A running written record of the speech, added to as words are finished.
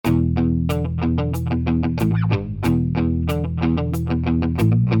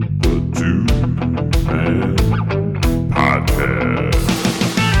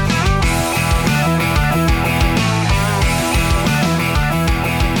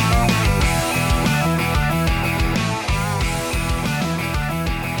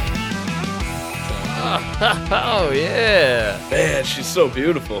Oh, yeah. Man, she's so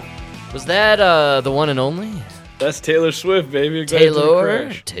beautiful. Was that the one and only? That's Taylor Swift, baby. Glad to the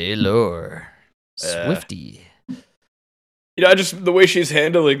crash. Taylor. Yeah. Swifty. You know, I just the way she's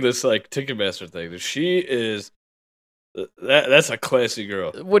handling this like Ticketmaster thing. She is that's a classy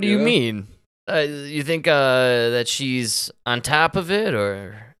girl. What do you know? mean? You think that she's on top of it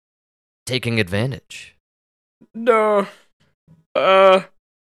or taking advantage? No. I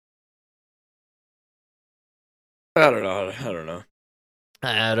don't know.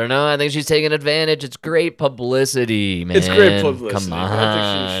 I don't know. I think she's taking advantage. It's great publicity, man. It's great publicity. Come on.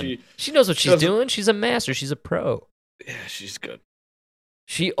 I think she knows what she's doing. She's a master. She's a pro. Yeah, she's good.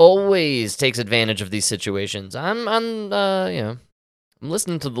 She always takes advantage of these situations. I'm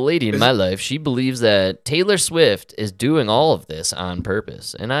listening to the lady in my life. She believes that Taylor Swift is doing all of this on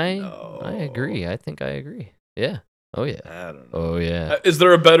purpose, and I agree. I think I agree. Yeah. Oh yeah. I don't know. Oh yeah. Is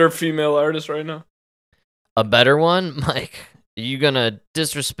there a better female artist right now? A better one, Mike? You gonna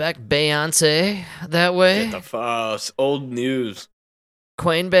disrespect Beyonce that way? Get the fuss. Old news.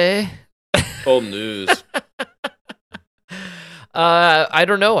 Queen Bey? Old news. I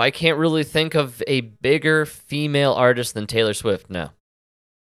don't know. I can't really think of a bigger female artist than Taylor Swift. No.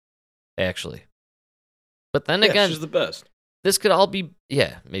 Actually. But then again, she's the best. This could all be,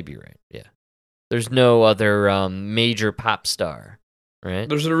 yeah, maybe you're right. Yeah. There's no other major pop star, right?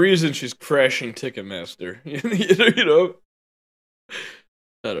 There's a reason she's crashing Ticketmaster. you know?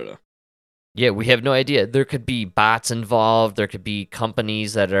 I don't know. Yeah, we have no idea. There could be bots involved. There could be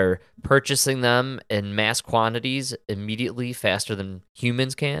companies that are purchasing them in mass quantities immediately, faster than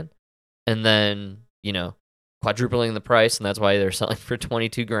humans can. And then, quadrupling the price, and that's why they're selling for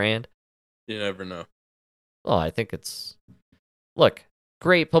 $22,000. You never know. Well, I think it's... Look,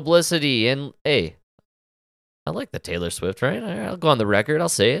 great publicity, and hey, I like the Taylor Swift, right? I'll go on the record. I'll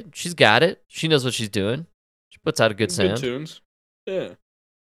say it. She's got it. She knows what she's doing. She puts out a good sound. Good tunes. Yeah.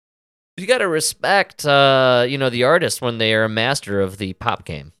 You got to respect, the artist when they are a master of the pop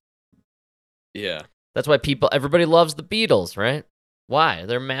game. Yeah. That's why everybody loves the Beatles, right? Why?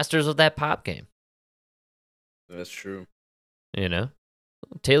 They're masters of that pop game. That's true.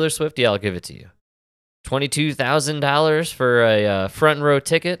 Taylor Swift, yeah, I'll give it to you. $22,000 for a front row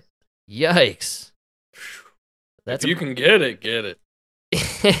ticket? Yikes. If you can get it, get it.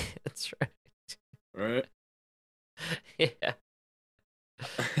 That's right. Right? Yeah.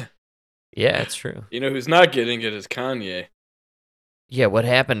 Yeah, it's true. You know who's not getting it is Kanye. Yeah, what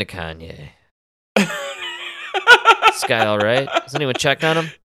happened to Kanye? This guy all right? Has anyone checked on him?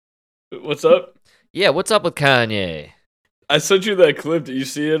 What's up? Yeah, what's up with Kanye? I sent you that clip. Did you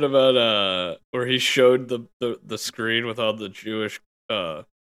see it about where he showed the screen with all the Jewish Mike,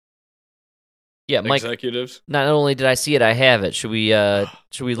 executives? Not only did I see it, I have it. Should we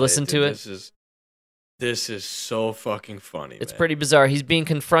listen to it? This is so fucking funny. It's man. pretty bizarre. He's being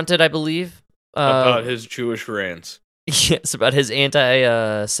confronted, I believe, about his Jewish rants. Yes, about his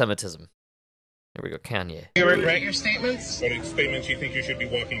anti-Semitism. Here we go, Kanye. You regret your statements? What statements you think you should be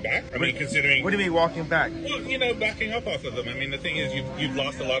walking back? I mean, considering... What do you mean walking back? Well, backing up off of them. I mean, the thing is, you've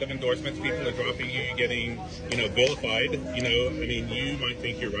lost a lot of endorsements. People are dropping you. You're getting, vilified. I mean, you might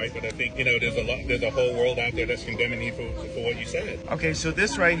think you're right, but I think, there's a whole world out there that's condemning you for what you said. Okay, so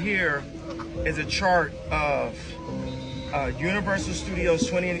this right here is a chart of Universal Studios,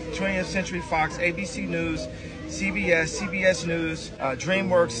 20th Century Fox, ABC News, CBS News,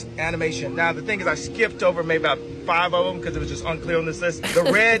 DreamWorks Animation. Now, the thing is, I skipped over maybe about 5 of them because it was just unclear on this list. The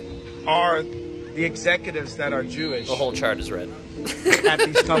red are the executives that are Jewish. The whole chart is red. At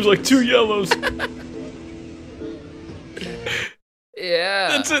these companies. There's like 2 yellows. Yeah.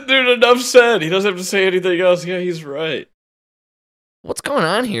 That's it, dude. Enough said. He doesn't have to say anything else. Yeah, he's right. What's going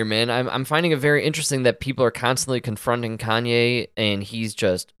on here, man? I'm finding it very interesting that people are constantly confronting Kanye, and he's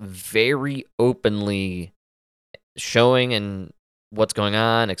just very openly showing and what's going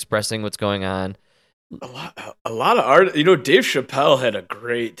on, expressing what's going on. A lot of art. Dave Chappelle had a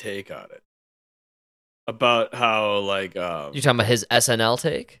great take on it about how like you talking about his SNL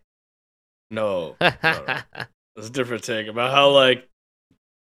take? No. It's a different take about how like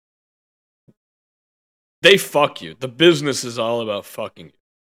they fuck you. The business is all about fucking you.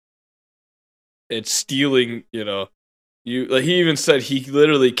 It's stealing. You like he even said he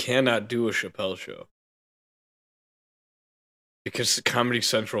literally cannot do a Chappelle show. Because Comedy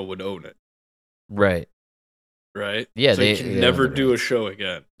Central would own it. Right. Yeah, so they can never do a show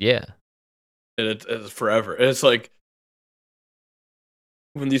again. Yeah. And it's forever. And it's like,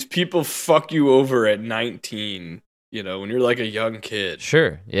 when these people fuck you over at 19, when you're like a young kid.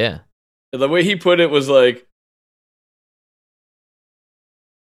 Sure, yeah. And the way he put it was like,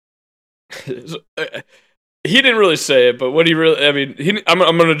 he didn't really say it, but what he really, I mean, I'm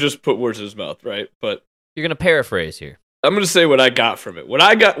gonna just put words in his mouth, right? But You're gonna paraphrase here. I'm gonna say what I got from it. What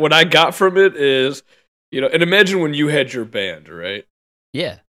I got from it is, and imagine when you had your band, right?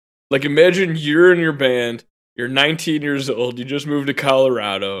 Yeah. Like, imagine you're in your band, you're 19 years old, you just moved to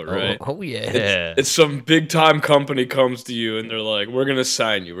Colorado, right? Oh yeah. It's some big time company comes to you and they're like, we're gonna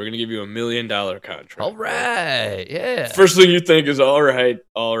sign you. We're gonna give you $1 million contract. All right. Yeah. First thing you think is, all right,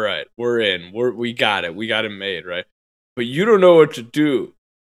 we're in. We got it made, right? But you don't know what to do.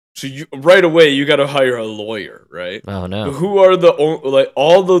 So right away you got to hire a lawyer, right? Oh no. Who are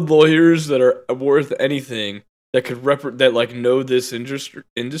all the lawyers that are worth anything that could know this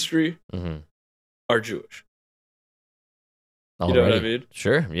industry are Jewish. You know what I mean?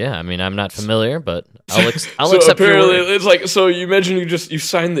 Sure. Yeah. I mean, I'm not familiar, but I'll so accept your apparently word. it's like, so you imagine you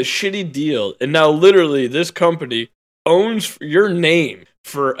signed this shitty deal, and now literally this company owns your name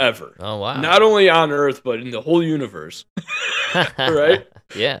forever. Oh wow. Not only on Earth but in the whole universe. Right?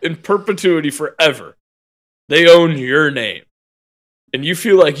 Yeah. In perpetuity forever. They own your name. And you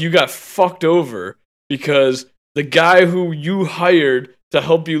feel like you got fucked over because the guy who you hired to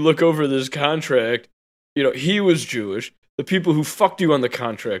help you look over this contract, he was Jewish. The people who fucked you on the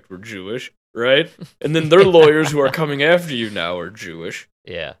contract were Jewish, right? And then their lawyers who are coming after you now are Jewish.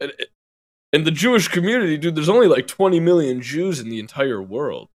 Yeah. And the Jewish community, dude, there's only like 20 million Jews in the entire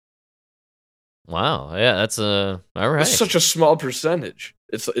world. Wow. Yeah, that's all right. It's such a small percentage.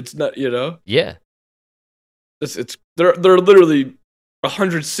 It's not, Yeah. There are literally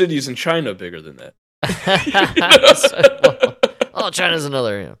 100 cities in China bigger than that. China's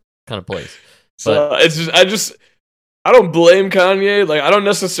another kind of place. So I don't blame Kanye. Like, I don't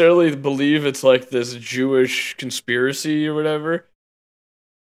necessarily believe it's like this Jewish conspiracy or whatever.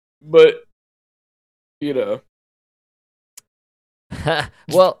 But,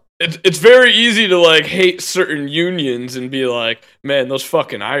 well, it's very easy to like hate certain unions and be like, man, those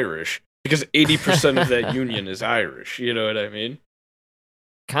fucking Irish, because 80% of that union is Irish. You know what I mean?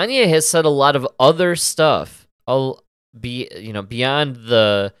 Kanye has said a lot of other stuff. Beyond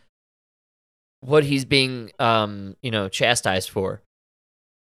what he's being chastised for,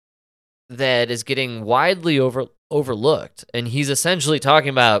 that is getting widely overlooked. And he's essentially talking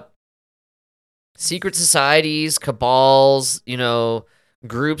about secret societies, cabals,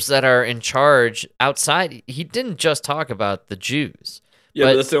 groups that are in charge outside. He didn't just talk about the Jews. Yeah,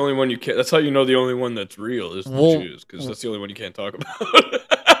 but that's the only one you can't. That's how you know the only one that's real is the Jews, because that's the only one you can't talk about.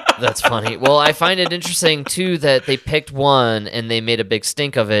 That's funny. Well, I find it interesting, too, that they picked one and they made a big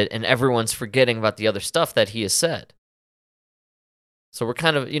stink of it, and everyone's forgetting about the other stuff that he has said. So we're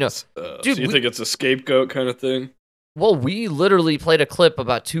kind of, dude, so you think it's a scapegoat kind of thing? Well, we literally played a clip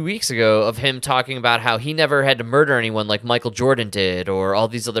about 2 weeks ago of him talking about how he never had to murder anyone like Michael Jordan did, or all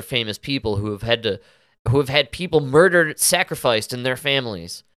these other famous people who have had people murdered, sacrificed in their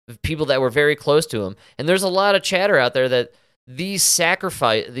families, people that were very close to him. And there's a lot of chatter out there that these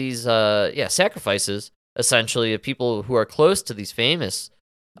sacrifices, essentially, of people who are close to these famous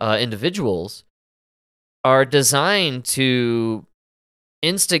individuals, are designed to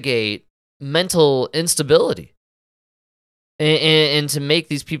instigate mental instability and to make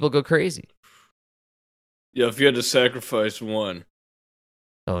these people go crazy. Yeah, if you had to sacrifice one.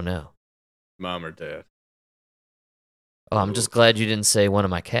 Oh, no. Mom or dad. Oh, I'm just glad you didn't say one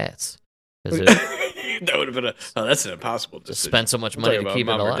of my cats. That would have been that's an impossible decision. Just spend so much money to keep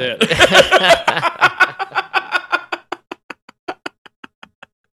it alive.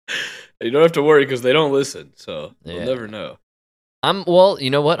 You don't have to worry because they don't listen, so you'll never know. Well, you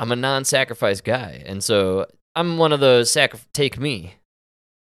know what? I'm a non-sacrifice guy, and so I'm one of those take me.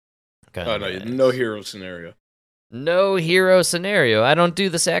 No hero scenario. No hero scenario. I don't do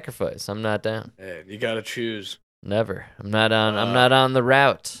the sacrifice. I'm not down. Man, you gotta choose. Never. I'm not on the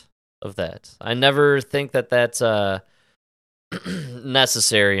route of that. I never think that that's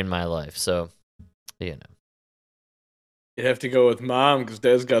necessary in my life. So, You'd have to go with mom because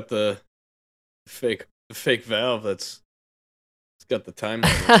dad's got the fake valve it's got the time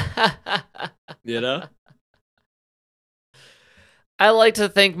limit. I like to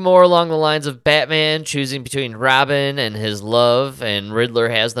think more along the lines of Batman choosing between Robin and his love, and Riddler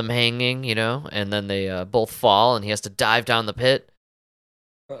has them hanging, and then they both fall, and he has to dive down the pit.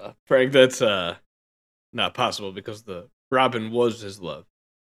 Frank, that's not possible because the Robin was his love.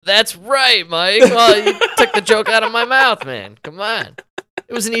 That's right, Mike. Well, you took the joke out of my mouth, man. Come on.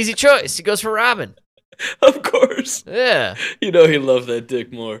 It was an easy choice. He goes for Robin. Of course. Yeah. He loved that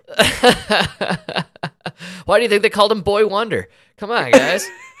dick more. Why do you think they called him Boy Wonder? Come on, guys.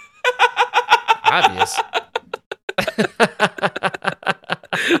 Obvious.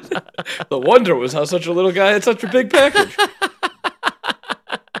 The wonder was how such a little guy had such a big package.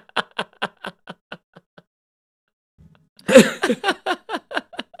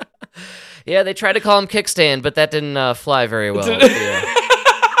 Yeah, they tried to call him Kickstand, but that didn't fly very well with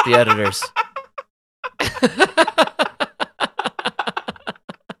the editors.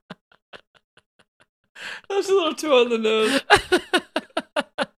 That's a little too on the nose.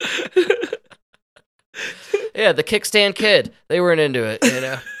 Yeah, the Kickstand Kid. They weren't into it, you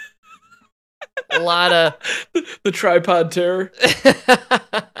know. A lot of The tripod terror.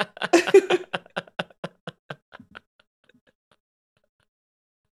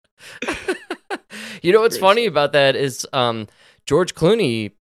 You know what's Great funny stuff. about that is George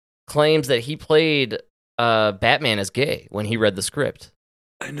Clooney claims that he played Batman as gay when he read the script.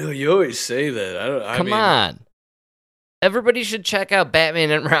 I know you always say that. Come on. Everybody should check out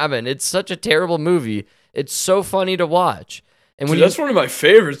Batman and Robin. It's such a terrible movie. It's so funny to watch. And when Dude, that's one of my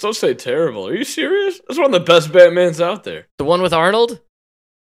favorites. Don't say terrible. Are you serious? That's one of the best Batmans out there. the one with Arnold,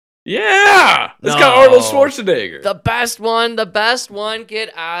 Yeah! It's got No. Arnold Schwarzenegger. the best one.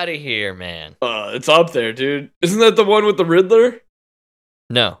 Get out of here, man. It's up there, dude. Isn't that the one with the Riddler?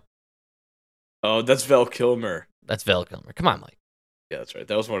 No, Oh, that's Val Kilmer. that's Val Kilmer. Come on, Mike. Yeah, that's right.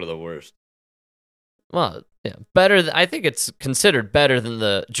 That was one of the worst. Well, yeah, better. I think it's considered better than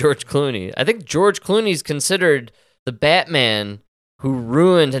the George Clooney. I think George Clooney's considered the Batman who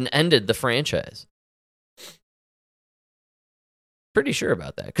ruined and ended the franchise. Pretty sure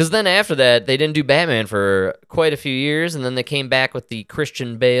about that. Because then after that, they didn't do Batman for quite a few years, and then they came back with the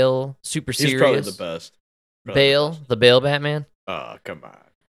Christian Bale super He's serious. probably the best. Bale, the Bale Batman. Oh, come on.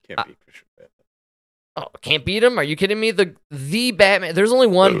 Can't beat Christian Bale. Oh, can't beat him? Are you kidding me? The Batman. There's only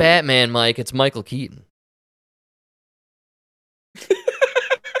one Batman, Mike. It's Michael Keaton.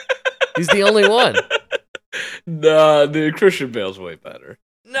 He's the only one. Nah, dude, Christian Bale's way better.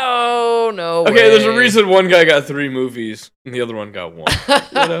 No Okay, way. there's a reason one guy got 3 movies and the other one got 1.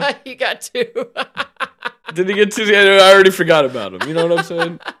 You know? He got 2. Did he get 2? Yeah, I already forgot about him. You know what I'm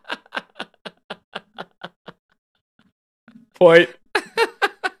saying? Point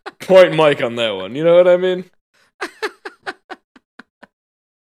Mike on that one. You know what I mean?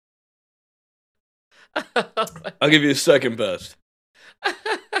 I'll give you a second best.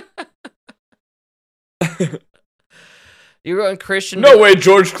 You're going Christian. No way,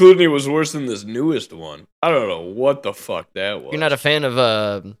 George Clooney was worse than this newest one. I don't know what the fuck that was. You're not a fan of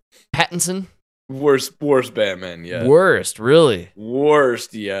Pattinson? worst Batman yet. Worst, really?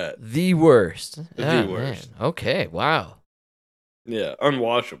 Worst yet. The worst. The Ah, worst. man. Okay, wow. Yeah,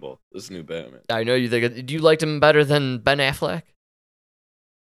 unwatchable. This new Batman. I know you think. Do you liked him better than Ben Affleck?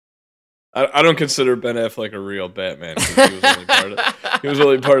 I don't consider Ben Affleck a real Batman. 'Cause he was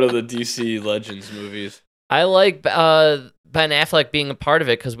only part of the DC Legends movies. I like Ben Affleck being a part of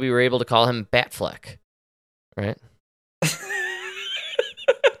it because we were able to call him Batfleck, right? I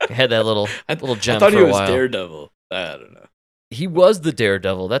had that little gem I thought for he a was while. Daredevil. I don't know. He was the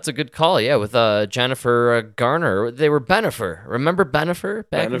Daredevil. That's a good call. Yeah, with Jennifer Garner. They were Benifer. Remember Benifer?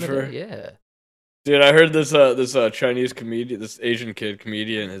 Back in the Benifer? day? Yeah. Dude, I heard this Chinese comedian, this Asian kid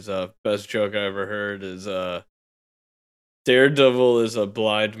comedian, his best joke I ever heard is Daredevil is a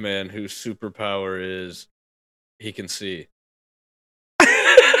blind man whose superpower is he can see.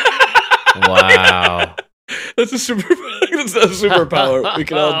 Wow. That's a superpower. We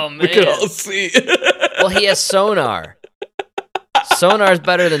can all see. Well, he has sonar. Sonar's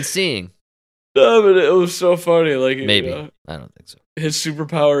better than seeing. No, but it was so funny. Like Maybe. you know, I don't think so. his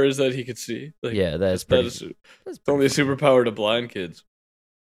superpower is that he can see. Like, Yeah, that's that pretty. is, That's it's only a superpower to blind kids.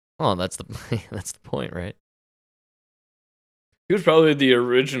 Oh, that's the that's the point, right? He was probably the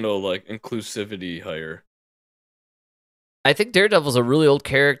original like inclusivity hire. I think Daredevil's a really old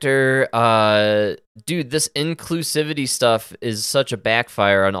character. Dude, this inclusivity stuff is such a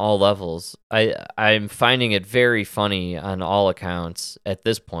backfire on all levels. I'm finding it very funny on all accounts at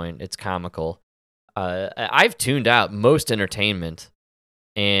this point. It's comical. I've tuned out most entertainment,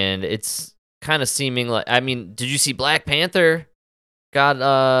 and it's kind of seeming like. I mean, did you see Black Panther? Made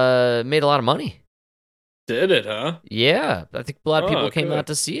a lot of money. Did it, huh? Yeah, I think a lot of people came good. out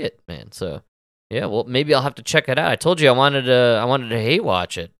to see it, man. So, yeah, well, maybe I'll have to check it out. I told you I wanted to hate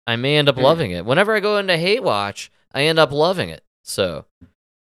watch it. I may end up loving it. Whenever I go into hate watch, I end up loving it. So,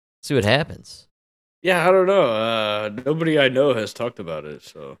 see what happens. Yeah, I don't know. Nobody I know has talked about it,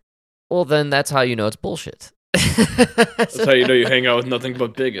 so Well, then that's how you know it's bullshit. that's how you know you hang out with nothing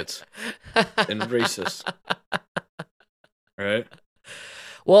but bigots and racists. Right?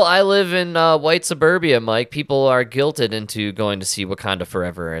 Well, I live in white suburbia, Mike. People are guilted into going to see Wakanda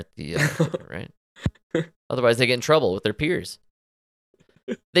Forever at the theater, right? Otherwise, they get in trouble with their peers.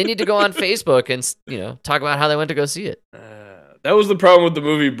 They need to go on Facebook and talk about how they went to go see it. That was the problem with the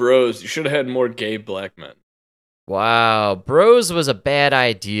movie Bros. You should have had more gay black men. Wow, Bros was a bad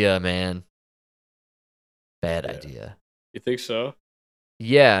idea, man. Bad idea. You think so?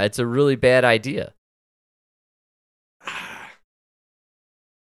 Yeah, it's a really bad idea.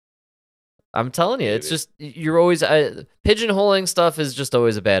 I'm telling you, it's just, you're always, pigeonholing stuff is just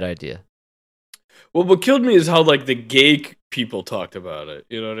always a bad idea. Well, what killed me is how, like, the gay people talked about it.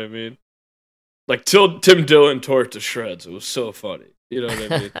 You know what I mean? Like, Tim Dillon tore it to shreds. It was so funny. You know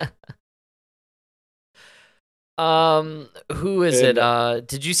what I mean? Who is it?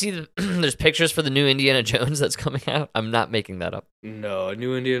 Did you see there's pictures for the new Indiana Jones that's coming out? I'm not making that up. No,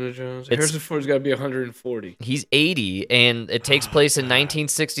 new Indiana Jones. Harrison Ford's got to be 140. He's 80, and it takes place in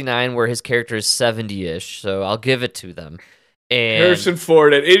 1969, where his character is 70-ish. So I'll give it to them. And Harrison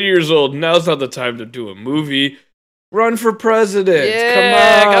Ford at 80 years old. Now's not the time to do a movie. Run for president.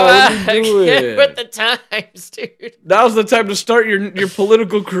 Yeah, come on. What are you doing? Get with the times, dude. Now's the time to start your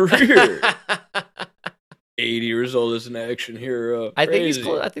political career. 80 years old as an action hero. I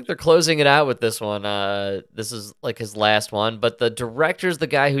think they're closing it out with this one. This is like his last one, but the director's the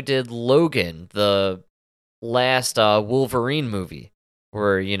guy who did Logan, the last Wolverine movie,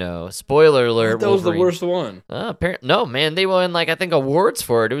 where spoiler alert, that was the Wolverine. worst one. No, man, they won I think awards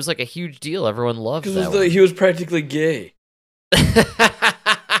for it. It was like a huge deal. Everyone loved that one. He was practically gay. Did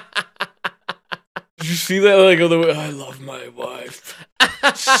you see that? Like, I love my wife.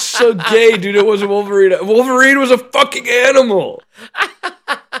 So gay, dude. It wasn't Wolverine. Wolverine was a fucking animal.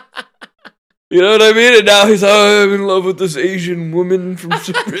 You know what I mean? And now I'm in love with this Asian woman from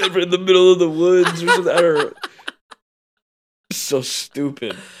in the middle of the woods or something. I don't know. So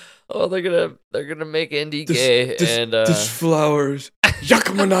stupid. Oh, they're gonna make Indy gay and this flowers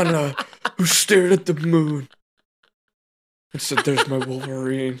Yakamanana who stared at the moon and said, "There's my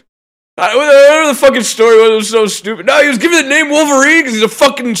Wolverine." Whatever the fucking story was so stupid. No, he was given the name Wolverine because he's a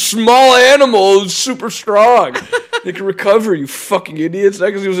fucking small animal who's super strong. They can recover, you fucking idiots. Not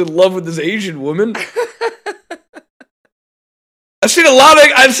because he was in love with this Asian woman. I've seen a lot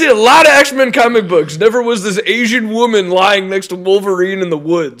of X-Men comic books. Never was this Asian woman lying next to Wolverine in the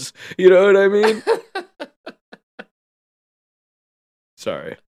woods. You know what I mean?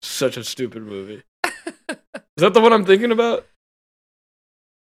 Sorry. Such a stupid movie. Is that the one I'm thinking about?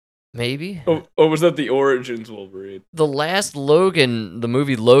 Maybe. Or was that the Origins Wolverine? The last Logan, the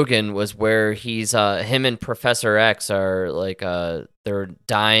movie Logan, was where he's him and Professor X are like they're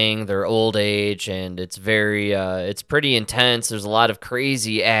dying, they're old age, and it's it's pretty intense. There's a lot of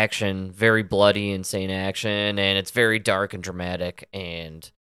crazy action, very bloody, insane action, and it's very dark and dramatic. And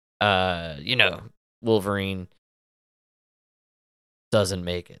Wolverine doesn't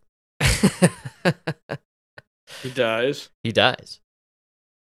make it. He dies. He dies.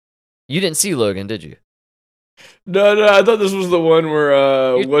 You didn't see Logan, did you? No, I thought this was the one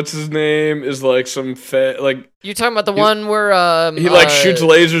where what's his name is like some you're talking about the one where he shoots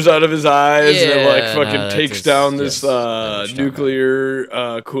lasers out of his eyes and fucking takes down this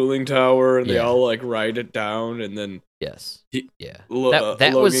nuclear cooling tower and they all write it down and then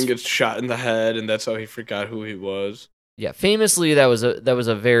Logan gets shot in the head and that's how he forgot who he was. Yeah, famously that was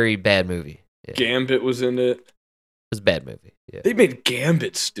a very bad movie. Yeah. Gambit was in it. It was a bad movie. Yeah. They made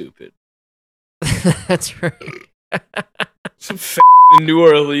Gambit stupid. That's right. Some in New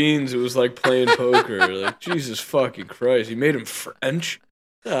Orleans, it was like playing poker. Like, Jesus fucking Christ. He made him French?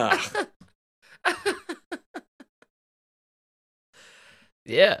 Ah.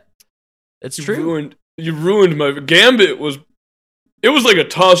 Yeah. It's true. You ruined my... Gambit was... It was like a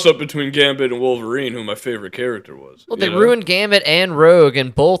toss-up between Gambit and Wolverine, who my favorite character was. Well, they ruined Gambit and Rogue,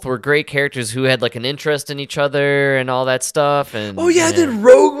 and both were great characters who had like an interest in each other and all that stuff. And then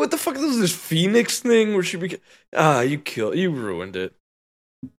Rogue, what the fuck was this Phoenix thing where she became... you ruined it.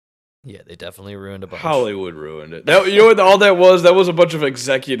 Yeah, they definitely ruined a bunch. Hollywood ruined it. You know what all that was? That was a bunch of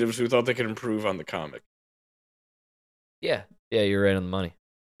executives who thought they could improve on the comic. Yeah, you're right on the money.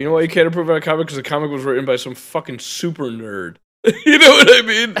 You know why you can't improve on a comic? Because the comic was written by some fucking super nerd. You know what I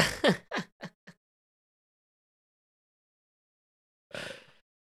mean?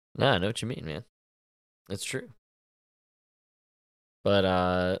 No, I know what you mean, man. It's true.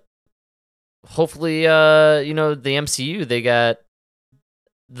 But hopefully, the MCU, they got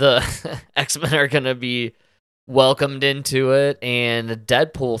the X-Men are gonna be welcomed into it, and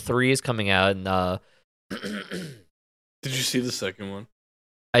Deadpool 3 is coming out. And did you see the second one?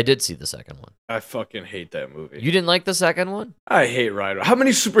 I did see the second one. I fucking hate that movie. You didn't like the second one? I hate Ryan. How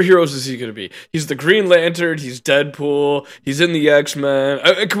many superheroes is he going to be? He's the Green Lantern. He's Deadpool. He's in the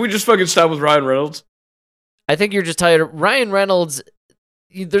X-Men. Can we just fucking stop with Ryan Reynolds? I think you're just tired. Ryan Reynolds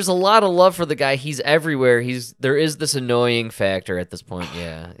there's a lot of love for the guy. He's everywhere. There is this annoying factor at this point.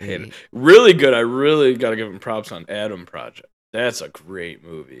 Yeah, really good. I really got to give him props on Adam Project. That's a great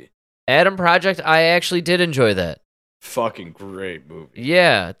movie. Adam Project, I actually did enjoy that. Fucking great movie.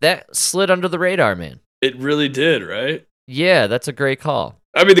 Yeah, that slid under the radar, man. It really did, right? Yeah, that's a great call.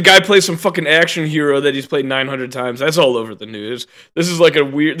 I mean, the guy plays some fucking action hero that he's played 900 times. That's all over the news. This is like a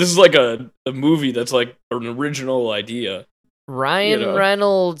movie that's like an original idea. Ryan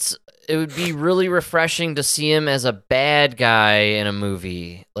Reynolds, it would be really refreshing to see him as a bad guy in a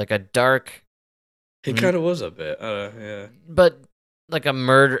movie, like a dark. He kind of was a bit, yeah. But like a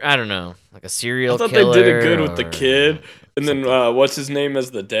murder, I don't know, like a serial killer. I thought they did it good with the kid, and then what's his name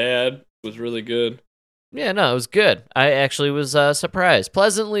as the dad was really good. Yeah, no, it was good. I actually was surprised,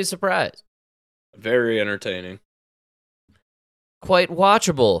 pleasantly surprised. Very entertaining. Quite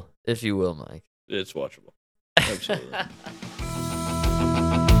watchable, if you will, Mike. It's watchable. Absolutely.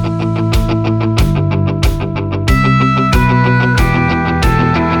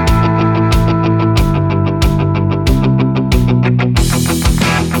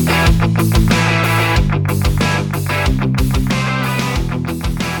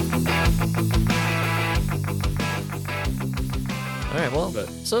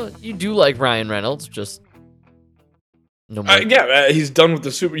 So you do like Ryan Reynolds, just no more. He's done with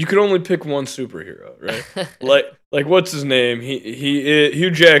the super. You could only pick one superhero, right? like what's his name? Hugh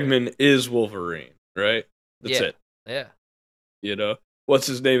Jackman is Wolverine, right? That's it. Yeah. You know, what's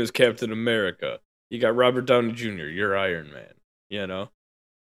his name is Captain America. You got Robert Downey Jr. You're Iron Man. You know.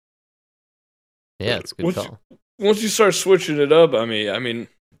 Yeah, it's a good call. Once you start switching it up, I mean,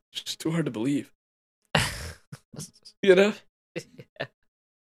 it's just too hard to believe. You know. Yeah.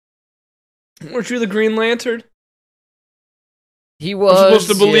 Weren't you the Green Lantern? He was. I'm supposed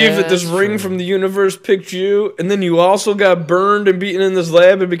to believe that this ring from the universe picked you, and then you also got burned and beaten in this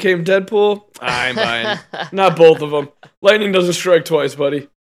lab and became Deadpool? I'm buying. Not both of them. Lightning doesn't strike twice, buddy.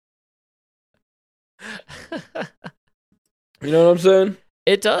 You know what I'm saying?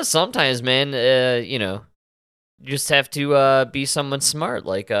 It does sometimes, man. You know, you just have to be someone smart.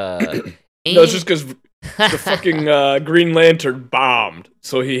 Like, no, it's just because the fucking Green Lantern bombed,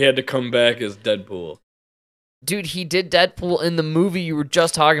 so he had to come back as Deadpool. Dude, he did Deadpool in the movie you were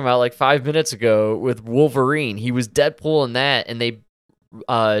just talking about like 5 minutes ago with Wolverine. He was Deadpool in that, and they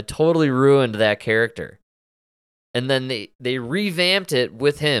totally ruined that character. And then they revamped it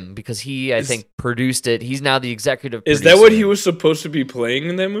with him because I think, produced it. He's now the executive producer. Is that what he was supposed to be playing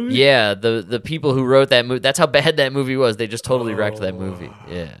in that movie? Yeah, the people who wrote that movie, that's how bad that movie was. They just totally wrecked that movie.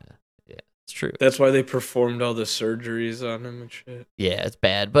 Yeah. It's true. That's why they performed all the surgeries on him and shit. Yeah, it's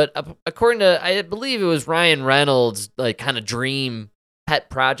bad. But according to, I believe it was Ryan Reynolds' like kind of dream pet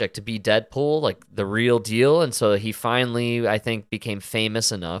project to be Deadpool, like the real deal. And so he finally, I think, became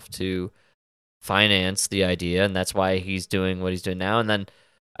famous enough to finance the idea, and that's why he's doing what he's doing now. And then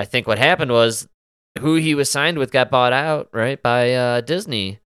I think what happened was who he was signed with got bought out, right, by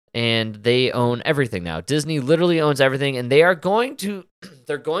Disney. And they own everything now. Disney literally owns everything, and they're going to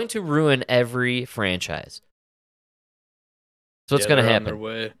ruin every franchise. So what's going to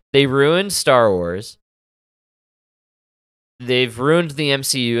happen? They ruined Star Wars. They've ruined the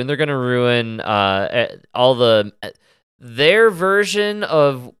MCU, and they're going to ruin their version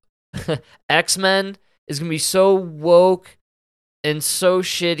of X-Men is going to be so woke and so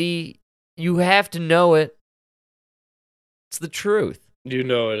shitty. You have to know it. It's the truth. You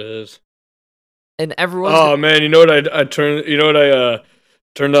know it is. And everyone. Oh man, you know what I turned? You know what I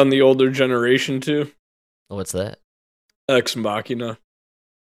turned on the older generation to? What's that? Ex Machina.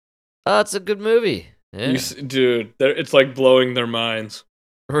 Oh, it's a good movie. Yeah. Dude, it's like blowing their minds.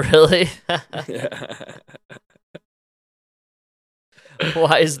 Really? Yeah.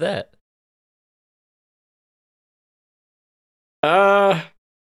 Why is that? I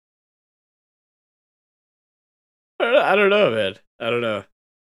don't know, man. I don't know.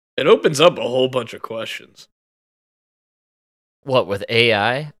 It opens up a whole bunch of questions. What, with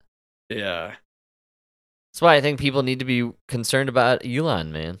AI? Yeah. That's why I think people need to be concerned about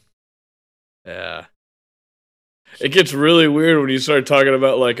Elon, man. Yeah. It gets really weird when you start talking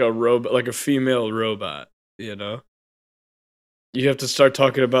about like a robot, like a female robot, you know? You have to start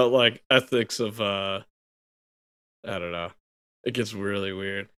talking about like ethics of I don't know. It gets really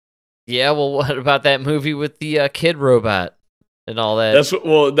weird. Yeah, well, what about that movie with the kid robot and all that? That's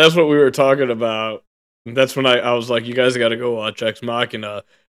what we were talking about. That's when I was like, you guys got to go watch Ex Machina,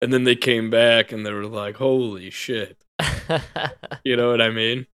 and then they came back and they were like, holy shit. You know what I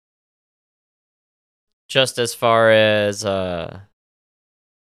mean? Just as far as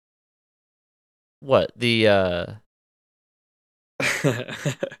what the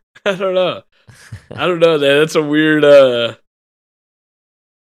I don't know. That's a weird.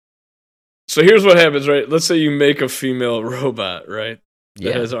 So here's what happens, right? Let's say you make a female robot, right?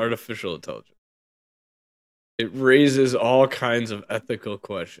 That has artificial intelligence. It raises all kinds of ethical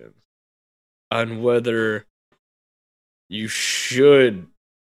questions on whether you should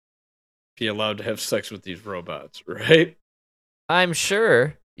be allowed to have sex with these robots, right? I'm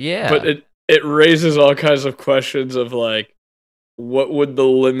sure. Yeah. But it raises all kinds of questions of like, what would the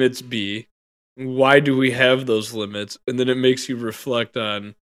limits be? Why do we have those limits? And then it makes you reflect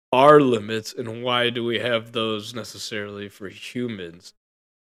on our limits and why do we have those necessarily for humans?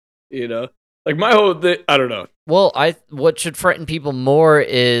 You know? Like my whole thing, I don't know. Well, what should frighten people more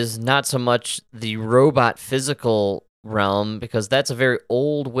is not so much the robot physical realm, because that's a very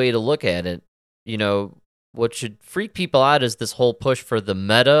old way to look at it. You know, what should freak people out is this whole push for the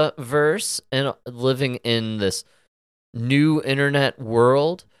metaverse and living in this new internet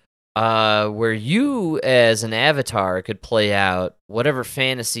world where you as an avatar could play out whatever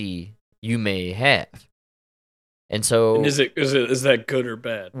fantasy you may have. And so, and is that good or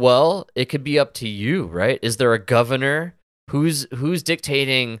bad? Well, it could be up to you, right? Is there a governor who's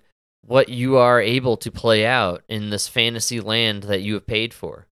dictating what you are able to play out in this fantasy land that you have paid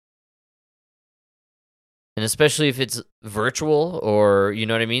for? And especially if it's virtual, or you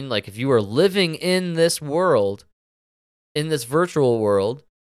know what I mean? Like if you are living in this world, in this virtual world,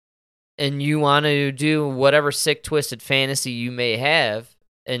 and you want to do whatever sick, twisted fantasy you may have,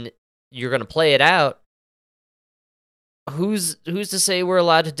 and you're going to play it out, who's to say we're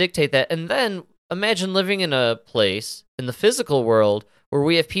allowed to dictate that? And then imagine living in a place in the physical world where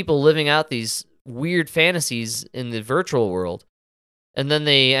we have people living out these weird fantasies in the virtual world, and then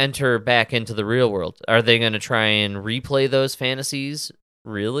they enter back into the real world. Are they going to try and replay those fantasies?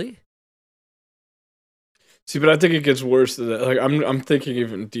 Really? See, but I think it gets worse than that. Like I'm thinking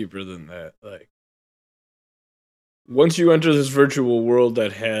even deeper than that. Like once you enter this virtual world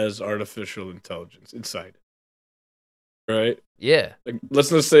that has artificial intelligence inside it, right? Yeah. Like, let's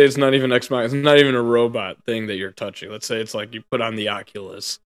just say it's not even Xbox. It's not even a robot thing that you're touching. Let's say it's like you put on the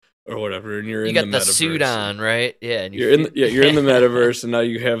Oculus or whatever, and you're in the metaverse. You got the suit on, right? Yeah. And you're in the metaverse, and now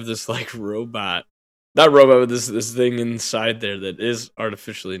you have this like robot, not robot, but this thing inside there that is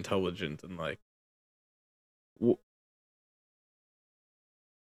artificially intelligent, and like,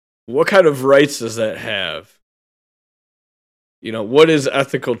 what kind of rights does that have? You know, what is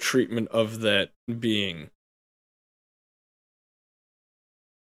ethical treatment of that being?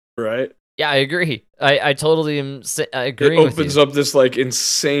 Right? Yeah, I agree. I totally am. I agree. It opens up this like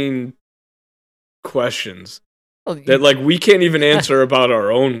insane questions that like we can't even answer about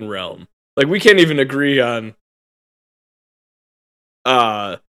our own realm. Like we can't even agree on.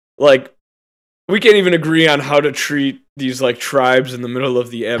 Like we can't even agree on how to treat these like tribes in the middle of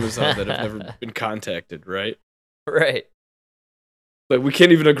the Amazon that have never been contacted. Right? Right. Like we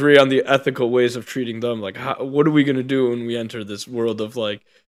can't even agree on the ethical ways of treating them. Like, what are we gonna do when we enter this world of like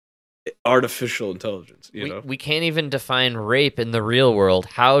artificial intelligence? You know, we can't even define rape in the real world.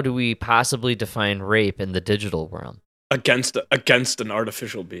 How do we possibly define rape in the digital realm? Against an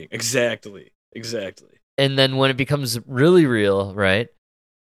artificial being. Exactly. And then when it becomes really real, right?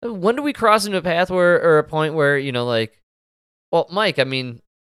 When do we cross into a path or a point where, you know, like, well, Mike, I mean,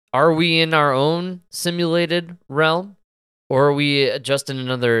 are we in our own simulated realm? Or are we just in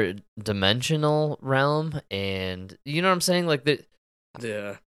another dimensional realm? And you know what I'm saying? Like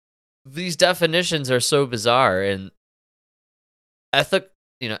yeah. These definitions are so bizarre, and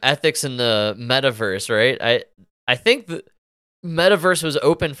ethics in the metaverse, right? I think the metaverse was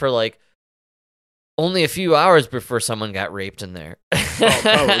open for like only a few hours before someone got raped in there. Oh,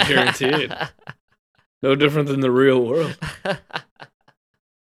 probably guaranteed. No different than the real world.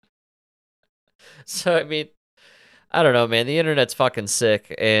 So I mean, I don't know, man. The internet's fucking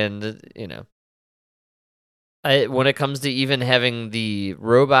sick, and you know, when it comes to even having the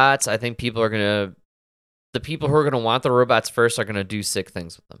robots, I think the people who are gonna want the robots first are gonna do sick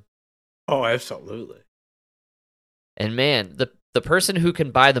things with them. Oh, absolutely. And man, the person who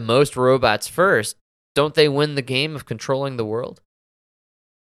can buy the most robots first, don't they win the game of controlling the world?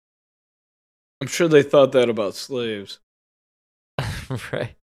 I'm sure they thought that about slaves.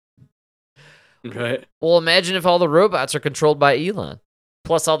 Right. Right. Well, imagine if all the robots are controlled by Elon,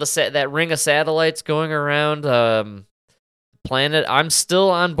 plus all that ring of satellites going around planet. I'm still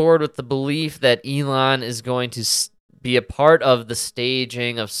on board with the belief that Elon is going to be a part of the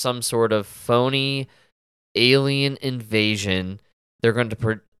staging of some sort of phony alien invasion. They're going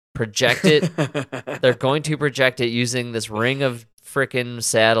to project it. They're going to project it using this ring of frickin'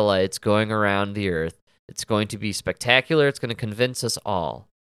 satellites going around the Earth. It's going to be spectacular. It's going to convince us all.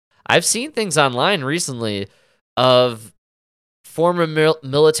 I've seen things online recently of former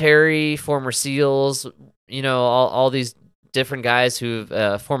military, former SEALs, all these different guys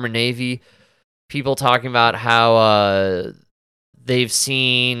who've former Navy people talking about how they've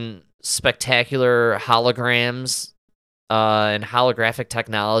seen spectacular holograms and holographic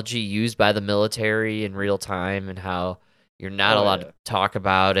technology used by the military in real time, and how you're not allowed to talk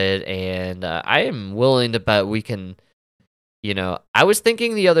about it. And I am willing to bet we can. I was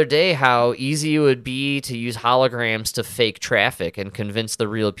thinking the other day how easy it would be to use holograms to fake traffic and convince the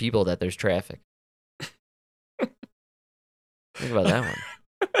real people that there's traffic. Think about that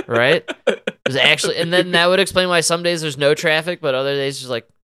one, right? There's actually, and then that would explain why some days there's no traffic, but other days just like,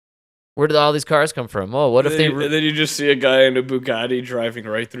 where did all these cars come from? Oh, what if they? And then you just see a guy in a Bugatti driving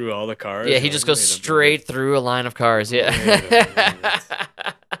right through all the cars. Yeah, he just goes straight through a line of cars. Yeah.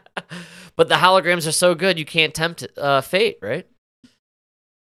 But the holograms are so good, you can't tempt fate, right?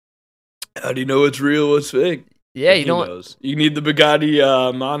 How do you know what's real, what's fake? Yeah, you know. You need the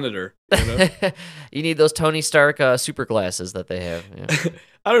Bugatti monitor. You need those Tony Stark super glasses that they have. Yeah.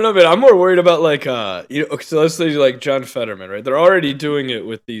 I don't know, man. I'm more worried about like so let's say like John Fetterman, right? They're already doing it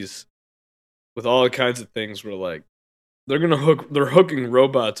with all kinds of things where like they're hooking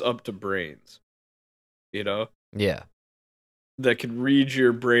robots up to brains. Yeah. That can read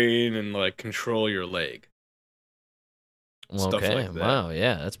your brain and like control your leg. Stuff like that. Wow,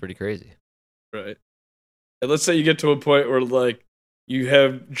 yeah, that's pretty crazy. Right. And let's say you get to a point where like you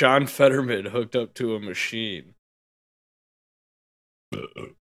have John Fetterman hooked up to a machine. I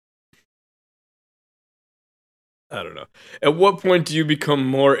don't know. At what point do you become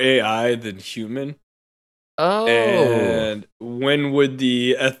more AI than human? Oh. And when would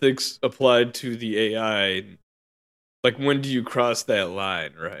the ethics applied to the AI, like when do you cross that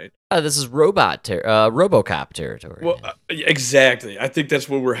line, right? This is RoboCop territory. Well, exactly. I think that's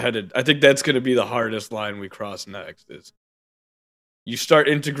where we're headed. I think that's going to be the hardest line we cross next. Is you start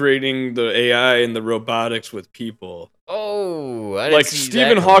integrating the AI and the robotics with people. Oh, like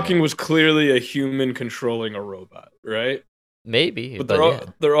Stephen Hawking was clearly a human controlling a robot, right? Maybe, but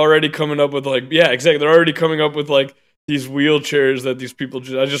they're already coming up with exactly. They're already coming up with like these wheelchairs that these people.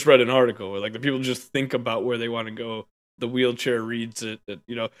 I just read an article where like the people just think about where they want to go. The wheelchair reads it,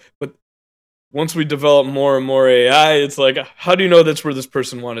 But once we develop more and more AI, it's like, how do you know that's where this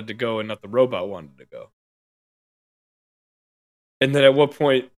person wanted to go and not the robot wanted to go? And then at what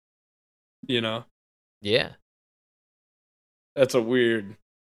point, Yeah. That's a weird.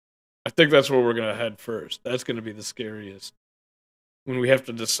 I think that's where we're gonna head first. That's gonna be the scariest when we have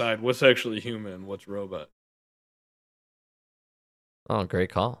to decide what's actually human and what's robot. Oh, great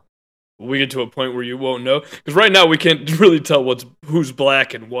call. We get to a point where you won't know, because right now we can't really tell who's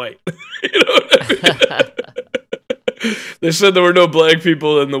black and white. You know what I mean? They said there were no black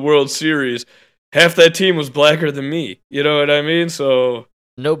people in the World Series. Half that team was blacker than me. You know what I mean? So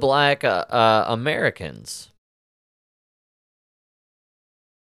no black Americans.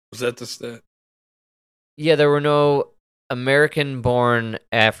 Was that the stat? Yeah, there were no American-born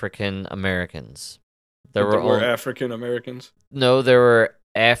African Americans. There were African Americans. No, there were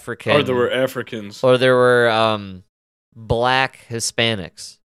African. Or there were Africans. Or there were black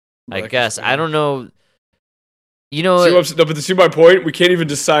Hispanics. I guess. Hispanics. I don't know. But to see my point, we can't even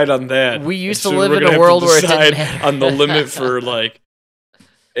decide on that. We used to live in a world where it didn't matter. On the limit for like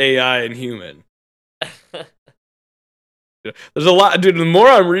AI and human. There's a lot, dude. The more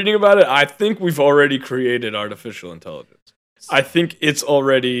I'm reading about it, I think we've already created artificial intelligence. I think it's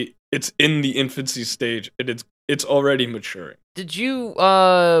in the infancy stage, and it's already maturing. Did you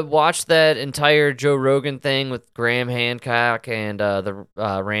watch that entire Joe Rogan thing with Graham Hancock and the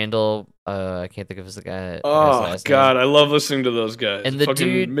Randall? I can't think of his guy. Oh God, I love listening to those guys. And the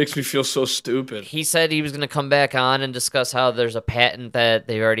dude makes me feel so stupid. He said he was going to come back on and discuss how there's a patent that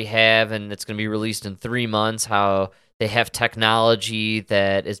they already have, and it's going to be released in 3 months. How they have technology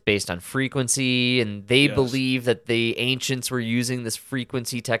that is based on frequency, and they believe that the ancients were using this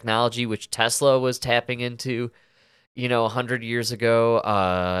frequency technology, which Tesla was tapping into, 100 years ago.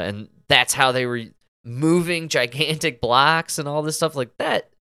 And that's how they were moving gigantic blocks and all this stuff like that.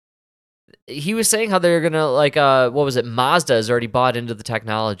 He was saying how they're going to, what was it? Mazda has already bought into the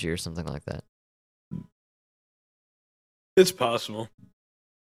technology or something like that. It's possible.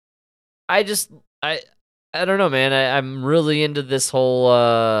 I don't know, man. I'm really into this whole.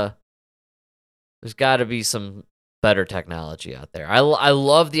 There's got to be some better technology out there. I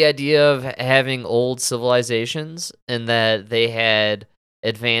love the idea of having old civilizations and that they had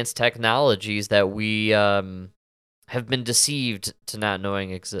advanced technologies that we have been deceived to not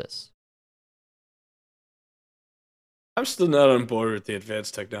knowing exists. I'm still not on board with the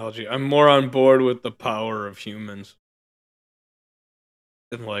advanced technology. I'm more on board with the power of humans.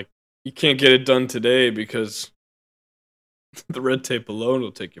 And like, you can't get it done today because the red tape alone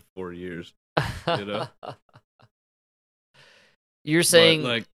will take you 4 years. You know? You're saying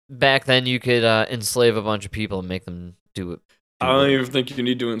like, back then you could enslave a bunch of people and make them do it. I don't even think you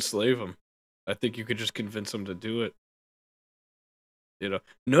need to enslave them. I think you could just convince them to do it. You know,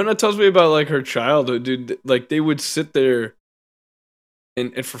 Nona tells me about like her childhood, dude. Like they would sit there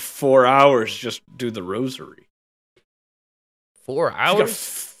and for 4 hours just do the rosary. 4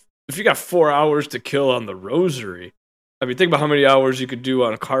 hours? If you got 4 hours to kill on the rosary, I mean, think about how many hours you could do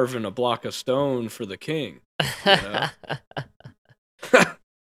on carving a block of stone for the king. You know?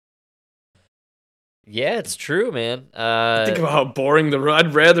 Yeah, it's true, man. Think about how boring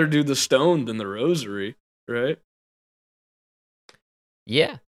I'd rather do the stone than the rosary, right?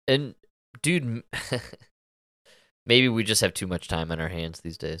 Yeah, and dude, maybe we just have too much time on our hands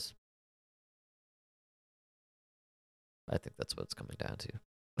these days. I think that's what it's coming down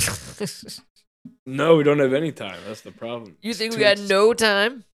to. No, we don't have any time. That's the problem. You think we got no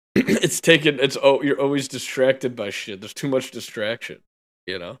time? You're always distracted by shit. There's too much distraction,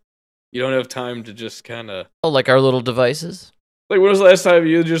 you know? You don't have time to just kind of... Oh, like our little devices? Like, when was the last time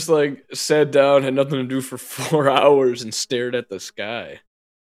you just, like, sat down, had nothing to do for 4 hours and stared at the sky?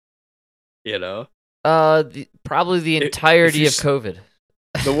 You know? Probably the entirety of COVID.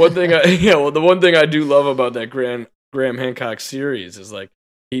 The one thing the one thing I do love about that Graham Hancock series is, like,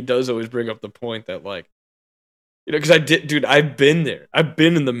 he does always bring up the point that, like, you know, because I've been there. I've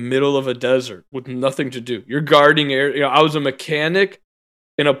been in the middle of a desert with nothing to do. You're guarding air. You know, I was a mechanic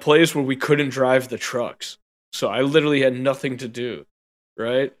in a place where we couldn't drive the trucks. So I literally had nothing to do,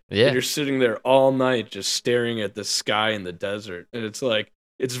 right? Yeah. And you're sitting there all night just staring at the sky in the desert. And it's like,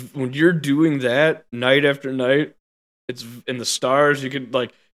 it's when you're doing that night after night, it's in the stars, you could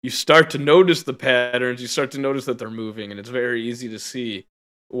like, you start to notice the patterns, you start to notice that they're moving, and it's very easy to see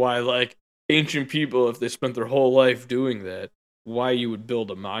why, like, ancient people, if they spent their whole life doing that, why you would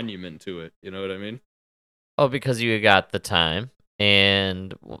build a monument to it. You know what I mean? Oh, because you got the time.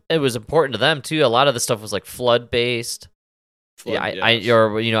 And it was important to them too. A lot of the stuff was like flood based. I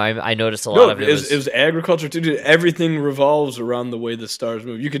noticed a lot of it. It was agriculture too. Dude, everything revolves around the way the stars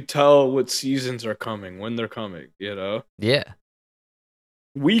move. You could tell what seasons are coming, when they're coming. You know? Yeah.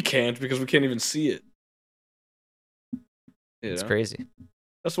 We can't because we can't even see it. It's crazy.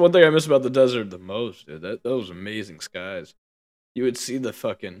 That's one thing I miss about the desert the most, dude. Those amazing skies. You would see the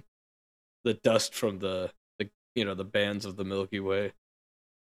dust from the bands of the Milky Way.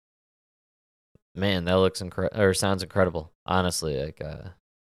 Man, that looks sounds incredible. Honestly, like I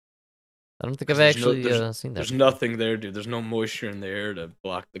don't think I've actually seen that. There's nothing there, dude. There's no moisture in the air to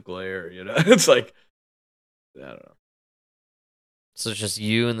block the glare. You know, it's like I don't know. So it's just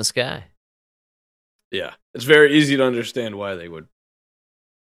you in the sky. Yeah, it's very easy to understand why they would.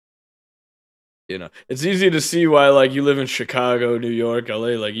 You know, it's easy to see why, like, you live in Chicago, New York,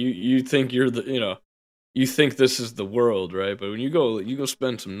 LA. Like, you think you're you think this is the world, right? But when you go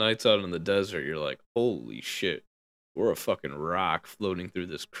spend some nights out in the desert, you're like, holy shit, we're a fucking rock floating through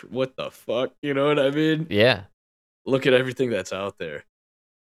this. What the fuck? You know what I mean? Yeah. Look at everything that's out there.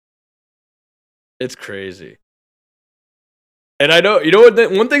 It's crazy. And I know, you know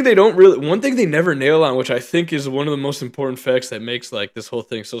what? One thing they never nail on, which I think is one of the most important facts that makes like this whole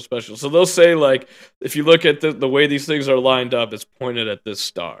thing so special. So they'll say, like, if you look at the way these things are lined up, it's pointed at this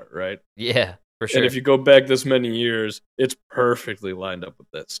star, right? Yeah, for sure. And if you go back this many years, it's perfectly lined up with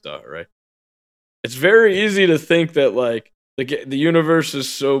that star, right? It's very easy to think that like the universe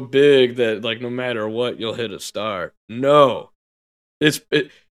is so big that like no matter what, you'll hit a star. No, if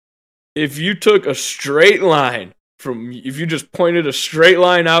you took a straight line. If you just pointed a straight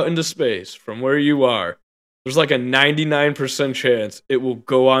line out into space from where you are, there's like a 99% chance it will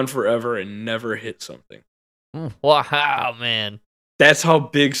go on forever and never hit something. Wow, man. That's how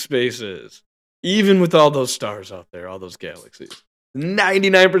big space is. Even with all those stars out there, all those galaxies.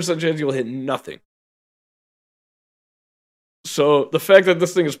 99% chance you'll hit nothing. So the fact that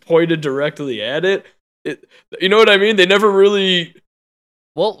this thing is pointed directly at it, you know what I mean? They never really...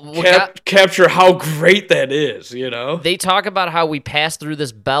 capture how great that is, you know? They talk about how we passed through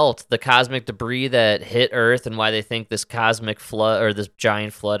this belt, the cosmic debris that hit Earth, and why they think this cosmic flood or this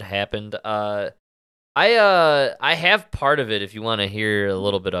giant flood happened. I have part of it if you want to hear a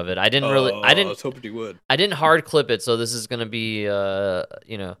little bit of it. I was hoping you would. I didn't hard clip it, so this is gonna be on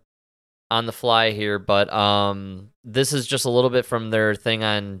the fly here, but this is just a little bit from their thing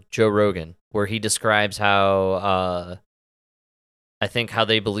on Joe Rogan, where he describes how I think how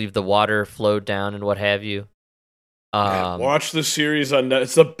they believe the water flowed down and what have you. Man, watch the series on Netflix.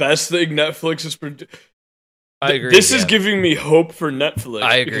 It's the best thing Netflix has produced. I agree. This is giving me hope for Netflix.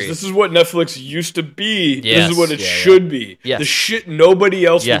 I agree. Because this is what Netflix used to be. Yes, this is what it should be. Yes. The shit nobody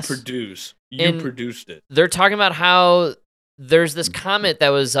else would produce. You produced it. They're talking about how there's this comet that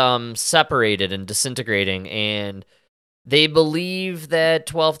was separated and disintegrating, and they believe that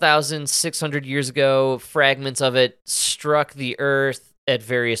 12,600 years ago, fragments of it struck the Earth at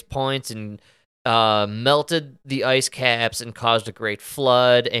various points and melted the ice caps and caused a great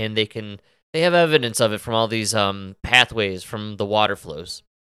flood, and they have evidence of it from all these pathways from the water flows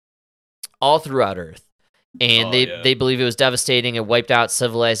all throughout Earth. And they believe it was devastating. It wiped out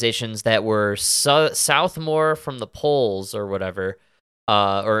civilizations that were south more from the poles or whatever,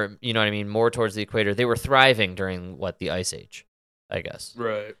 or, you know what I mean, more towards the equator. They were thriving during, the Ice Age, I guess.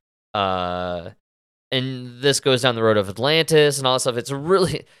 Right. And this goes down the road of Atlantis and all that stuff. It's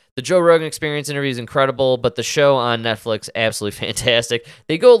really... The Joe Rogan Experience interview is incredible, but the show on Netflix, absolutely fantastic.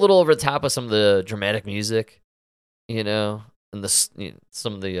 They go a little over the top of some of the dramatic music, and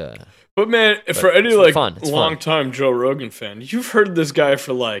some of the... But man, for any long-time Joe Rogan fan, you've heard this guy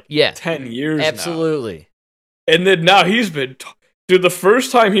for 10 years absolutely. Now. And then now he's been... Dude, the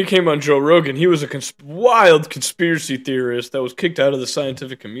first time he came on Joe Rogan, he was a wild conspiracy theorist that was kicked out of the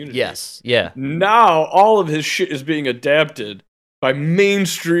scientific community. Yes, yeah. Now, all of his shit is being adapted by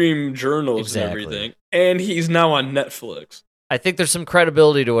mainstream journals and everything, and he's now on Netflix. I think there's some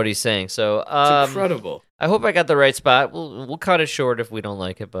credibility to what he's saying, so it's incredible. I hope I got the right spot. We'll cut it short if we don't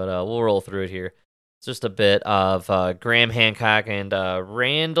like it, but we'll roll through it here. It's just a bit of Graham Hancock and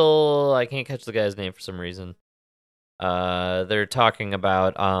Randall. I can't catch the guy's name for some reason. They're talking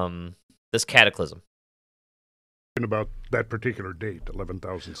about this cataclysm. About that particular date,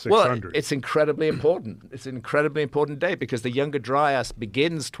 11,600. Well, it's incredibly important. It's an incredibly important date because the Younger Dryas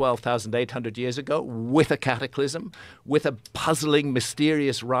begins 12,800 years ago with a cataclysm, with a puzzling,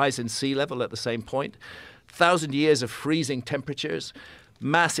 mysterious rise in sea level at the same point, 1,000 years of freezing temperatures,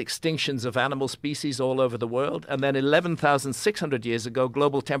 mass extinctions of animal species all over the world, and then 11,600 years ago,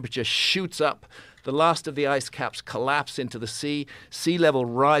 global temperature shoots up. The last of the ice caps collapse into the sea. Sea level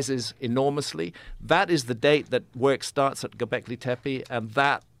rises enormously. That is the date that work starts at Göbekli Tepe, and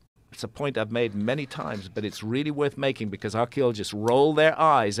it's a point I've made many times, but it's really worth making because archaeologists roll their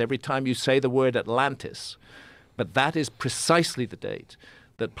eyes every time you say the word Atlantis. But that is precisely the date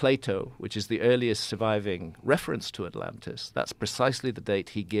that Plato, which is the earliest surviving reference to Atlantis, that's precisely the date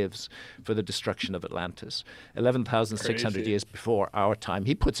he gives for the destruction of Atlantis, 11,600 years before our time.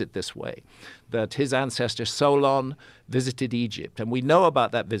 He puts it this way, that his ancestor Solon visited Egypt, and we know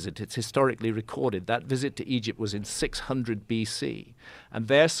about that visit. It's historically recorded. That visit to Egypt was in 600 BC, and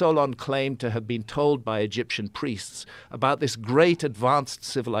there Solon claimed to have been told by Egyptian priests about this great advanced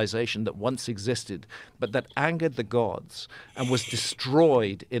civilization that once existed, but that angered the gods and was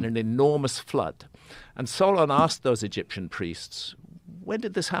destroyed in an enormous flood. And Solon asked those Egyptian priests, when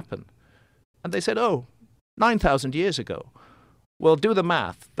did this happen? And they said, 9,000 years ago. Well, do the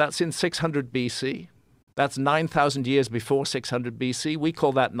math. That's in 600 BC. That's 9,000 years before 600 BC. We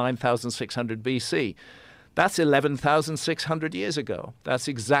call that 9,600 BC. That's 11,600 years ago. That's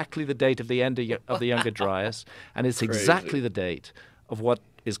exactly the date of the end of the Younger Dryas, and it's exactly the date of what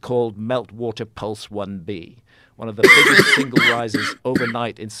is called Meltwater Pulse 1b, one of the biggest single rises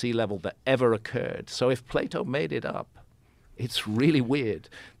overnight in sea level that ever occurred. So if Plato made it up, it's really weird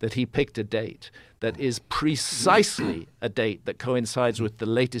that he picked a date that is precisely a date that coincides with the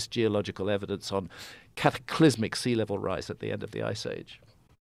latest geological evidence on cataclysmic sea level rise at the end of the Ice Age.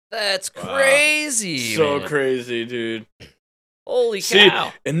 That's crazy. So man. Crazy, dude. Holy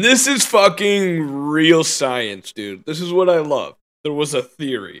cow. And this is fucking real science, dude. This is what I love. There was a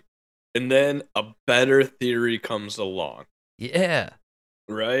theory, and then a better theory comes along. Yeah.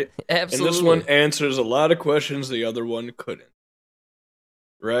 Right? Absolutely. And this one answers a lot of questions the other one couldn't.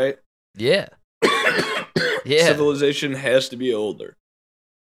 Right? Yeah. Yeah. Civilization has to be older.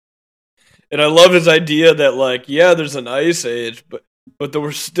 And I love his idea that, there's an ice age, but there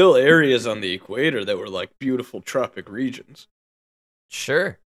were still areas on the equator that were, beautiful tropic regions.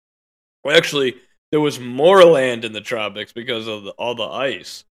 Sure. Well, actually, there was more land in the tropics because of all the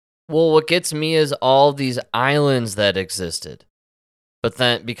ice. Well, what gets me is all these islands that existed. But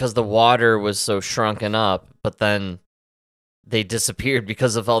then, because the water was so shrunken up, but then they disappeared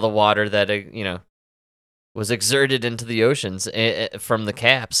because of all the water that, was exerted into the oceans from the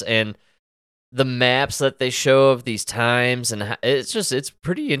caps. And the maps that they show of these times, and it's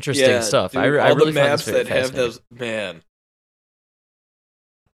pretty interesting stuff. Dude, I really the maps find this that have those, man.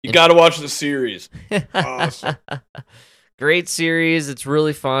 You got to watch the series. Awesome. Great series. It's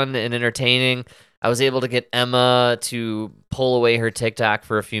really fun and entertaining. I was able to get Emma to pull away her TikTok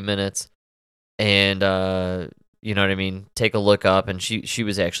for a few minutes and you know what I mean, take a look up, and she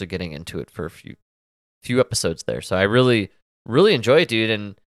was actually getting into it for a few episodes there. So I really enjoy it, dude,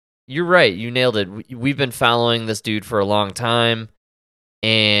 and you're right, you nailed it. We've been following this dude for a long time,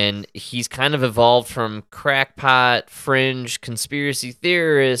 and he's kind of evolved from crackpot, fringe, conspiracy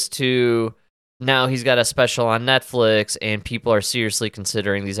theorist to now he's got a special on Netflix, and people are seriously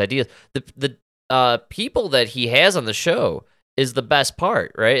considering these ideas. The people that he has on the show is the best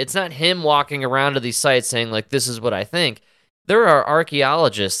part, right? It's not him walking around to these sites saying, like, this is what I think. There are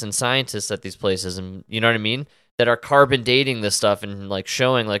archaeologists and scientists at these places, and you know what I mean, that are carbon dating this stuff and, like,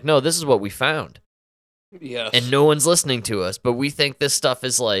 showing, like, no, this is what we found. Yes. And no one's listening to us, but we think this stuff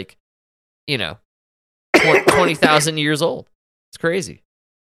is, like, you know, 20,000 years old. It's crazy.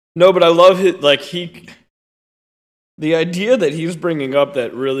 No, but I love it. Like, the idea that he's bringing up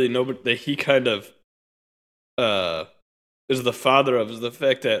that really nobody, that he kind of is the father of, is the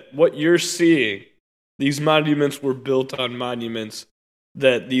fact that what you're seeing, these monuments were built on monuments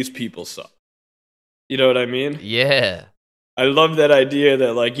that these people saw. You know what I mean? Yeah. I love that idea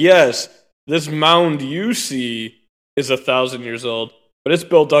that, like, yes, this mound you see is 1,000 years old, but it's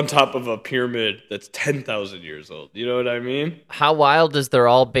built on top of a pyramid that's 10,000 years old. You know what I mean? How wild is they're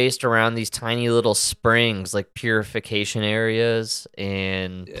all based around these tiny little springs, like purification areas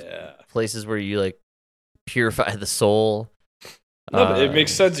and places where you, like, purify the soul. No, but it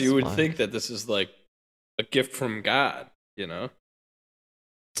makes sense. You would wild. think that this is like a gift from God, you know?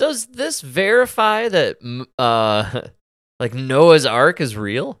 Does this verify that like Noah's Ark is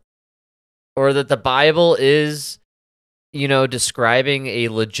real? Or that the Bible is, you know, describing a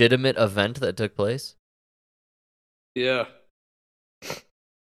legitimate event that took place? Yeah.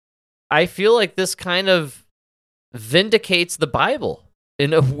 I feel like this kind of vindicates the Bible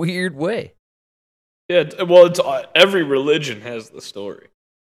in a weird way. Yeah, well, it's every religion has the story.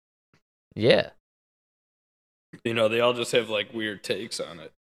 Yeah. You know, they all just have, like, weird takes on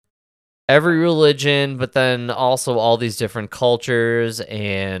it. Every religion, but then also all these different cultures,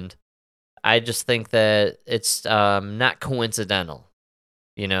 and I just think that it's not coincidental,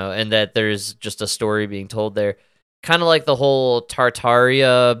 you know, and that there's just a story being told there. Kind of like the whole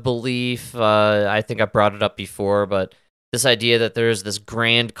Tartaria belief. I think I brought it up before, but this idea that there's this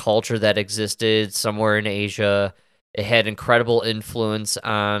grand culture that existed somewhere in Asia. It had incredible influence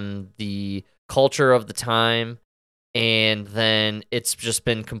on the culture of the time, and then it's just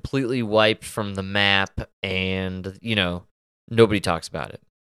been completely wiped from the map, and, you know, nobody talks about it.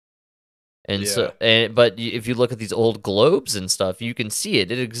 And so, but if you look at these old globes and stuff, you can see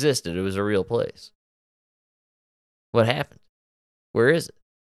it. It existed. It was a real place. What happened? Where is it?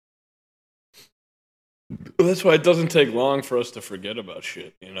 Well, that's why it doesn't take long for us to forget about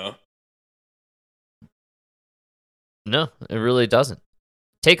shit, you know? No, it really doesn't.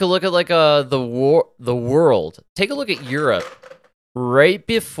 Take a look at, like, the world. Take a look at Europe right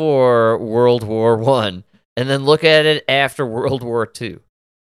before World War I, and then look at it after World War II.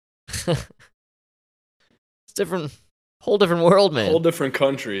 It's different, whole different world, man. Whole different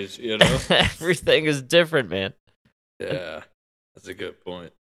countries, you know? Everything is different, man. Yeah, that's a good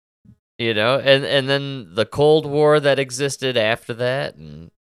point. You know, and then the Cold War that existed after that, and,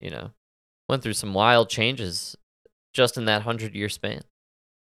 you know, went through some wild changes just in that 100-year span.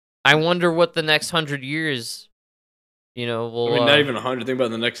 I wonder what the next 100 years, you know, will... I mean, not even 100. Think about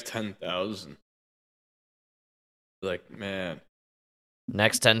the next 10,000. Like, man.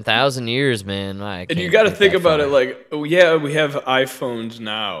 Next 10,000 years, man. And you got to think about it like, yeah, we have iPhones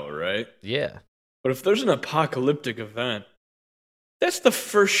now, right? Yeah. But if there's an apocalyptic event, that's the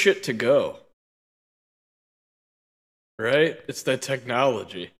first shit to go. Right? It's that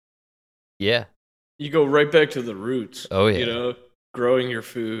technology. Yeah. You go right back to the roots. Oh, yeah. You know, growing your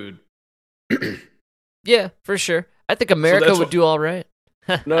food. Yeah, for sure. I think America would do all right.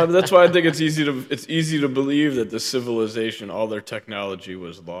 No, but that's why I think it's easy to believe that the civilization, all their technology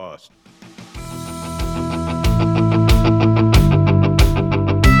was lost.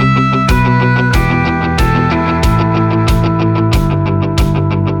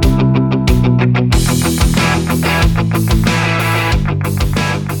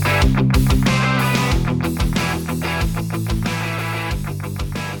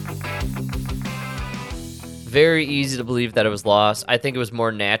 Very easy to believe that it was lost. I think it was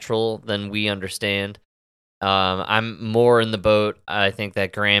more natural than we understand. I'm more in the boat. I think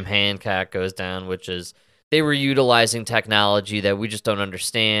that Graham Hancock goes down, which is they were utilizing technology that we just don't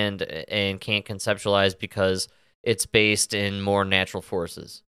understand and can't conceptualize because it's based in more natural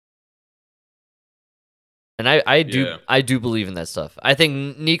forces. And I do Yeah. I do believe in that stuff. I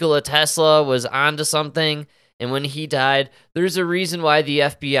think Nikola Tesla was onto something, and when he died, there's a reason why the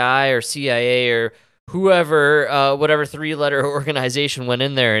FBI or CIA or whoever, whatever 3-letter organization went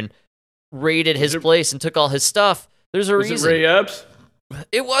in there and raided his place and took all his stuff. There's a Was reason. it Ray Epps?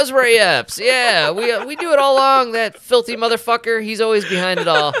 It was Ray Epps. Yeah, we do it all along. That filthy motherfucker. He's always behind it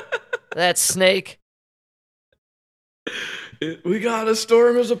all. That snake. We gotta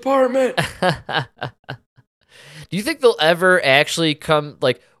storm his apartment. Do you think they'll ever actually come,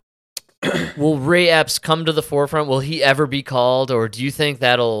 like, will Ray Epps come to the forefront? Will he ever be called? Or do you think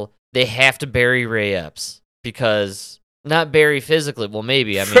they have to bury Ray Epps? Because, not bury physically, well,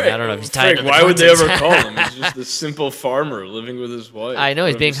 maybe. I mean, I don't know if he's tied to the why would they ever Clintons. call him? He's just a simple farmer living with his wife. I know,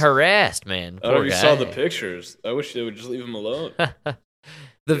 he's don't being know if you- harassed, man. I don't know Poor if you saw the guy. pictures. I wish they would just leave him alone.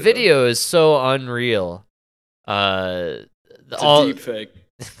 The video is so unreal. It's a deep fake.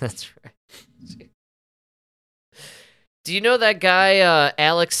 That's right. Do you know that guy,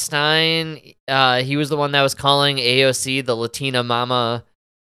 Alex Stein? He was the one that was calling AOC the Latina mama.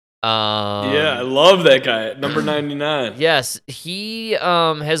 Yeah, I love that guy. Number 99. Yes, he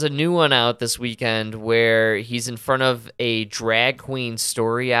has a new one out this weekend where he's in front of a drag queen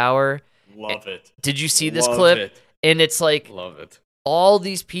story hour. Love it. Did you see this Love clip? it. And it's like Love it. all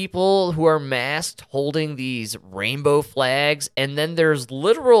these people who are masked holding these rainbow flags, and then there's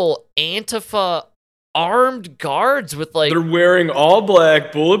literal Antifa armed guards with like They're wearing all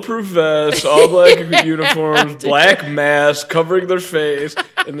black, bulletproof vests, all black uniforms, dude. black masks covering their face,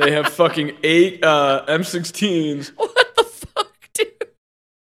 and they have fucking 8 M16s what the fuck, dude?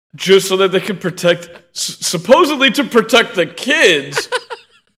 just so that they can protect, supposedly to protect the kids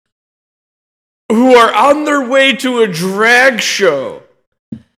who are on their way to a drag show.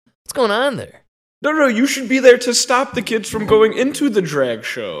 What's going on there? No, you should be there to stop the kids from going into the drag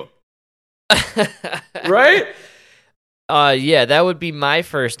show. Right? Yeah, that would be my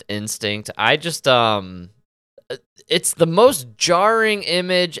first instinct. I just it's the most jarring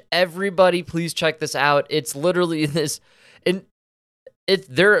image. Everybody please check this out. It's literally this, and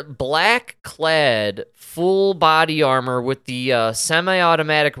they're black clad, full body armor with the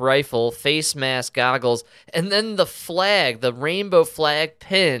semi-automatic rifle, face mask, goggles, and then the flag, the rainbow flag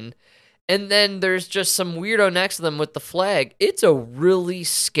pin. And then there's just some weirdo next to them with the flag. It's a really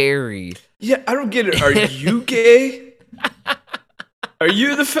scary. Yeah, I don't get it. Are you gay? Are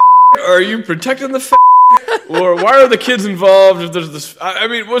you the or are you protecting the or why are the kids involved if there's this? I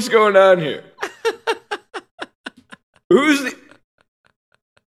mean, what's going on here? Who's the?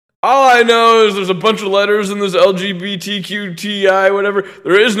 All I know is there's a bunch of letters in this LGBTQTI whatever.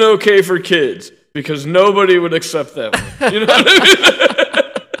 There is no K for kids because nobody would accept that one. You know what I mean?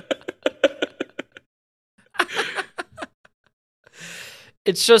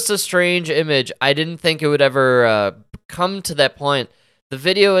 It's just a strange image. I didn't think it would ever come to that point. The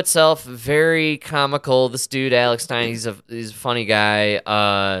video itself, very comical. This dude, Alex Stein, he's a funny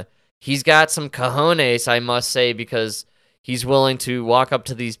guy. He's got some cojones, I must say, because he's willing to walk up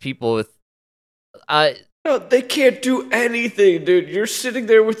to these people with... No, they can't do anything, dude. You're sitting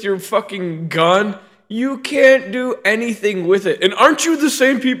there with your fucking gun. You can't do anything with it. And aren't you the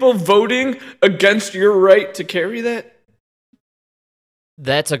same people voting against your right to carry that?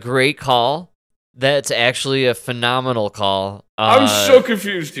 That's a great call. That's actually a phenomenal call. I'm so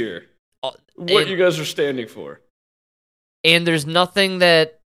confused here. What and- you guys are standing for. And there's nothing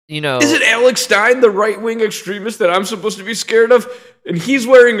that, you know... Is it Alex Stein, the right-wing extremist that I'm supposed to be scared of? And he's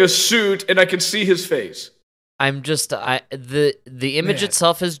wearing a suit and I can see his face. I'm just... the image Man.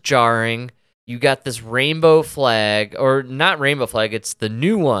 itself is jarring. You got this rainbow flag, or not rainbow flag, it's the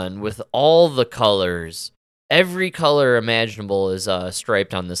new one with all the colors. Every color imaginable is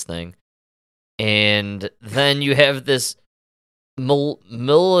striped on this thing. And then you have this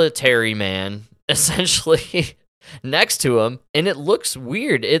military man, essentially, next to him, and it looks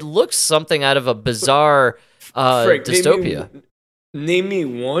weird. It looks something out of a bizarre Frank, dystopia. Name me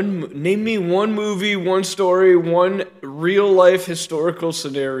one movie, one story, one real-life historical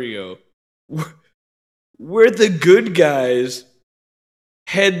scenario where the good guys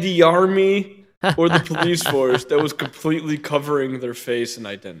had the army or the police force that was completely covering their face and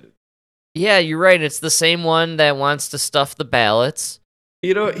identity. Yeah, you're right. It's the same one that wants to stuff the ballots.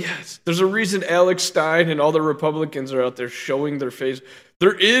 You know, yes, there's a reason Alex Stein and all the Republicans are out there showing their face.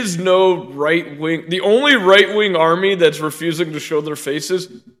 There is no right wing. The only right wing army that's refusing to show their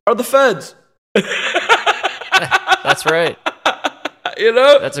faces are the feds. That's right. You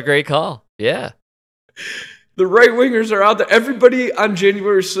know? That's a great call. Yeah. The right wingers are out there. Everybody on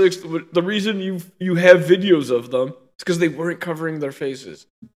January 6th, the reason you have videos of them is because they weren't covering their faces.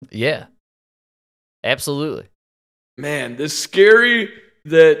 Yeah. Absolutely. Man, it's scary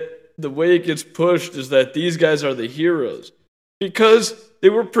that the way it gets pushed is that these guys are the heroes because they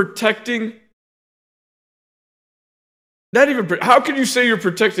were protecting. Not even. How can you say you're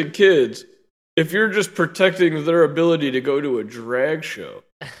protecting kids if you're just protecting their ability to go to a drag show?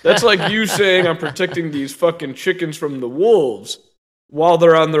 That's like you saying I'm protecting these fucking chickens from the wolves while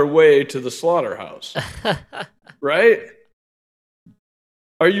they're on their way to the slaughterhouse. Right?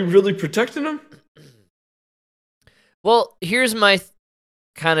 Are you really protecting them? Well, here's my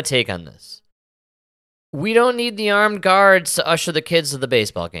kind of take on this. We don't need the armed guards to usher the kids to the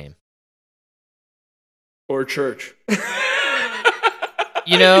baseball game. Or church.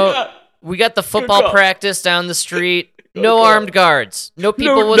 You know, we got the football practice down the street. No armed guards. No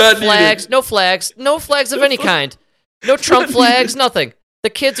people with flags. No flags. No flags of any kind. No Trump flags. Nothing. The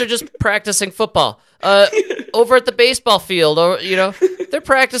kids are just practicing football. Over at the baseball field, or they're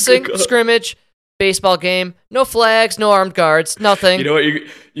practicing scrimmage, baseball game. No flags. No armed guards. Nothing. You know what?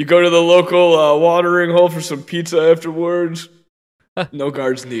 You go to the local watering hole for some pizza afterwards. No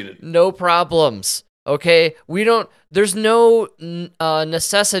guards needed. No problems. Okay, there's no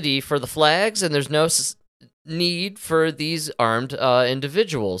necessity for the flags, and there's no need for these armed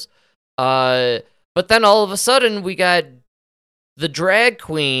individuals. But then all of a sudden, we got the drag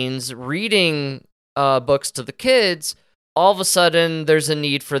queens reading books to the kids. All of a sudden, there's a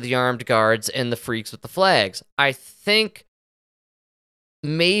need for the armed guards and the freaks with the flags. I think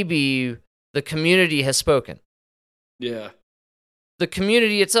maybe the community has spoken. Yeah. The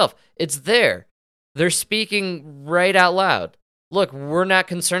community itself, it's there. They're speaking right out loud. Look, we're not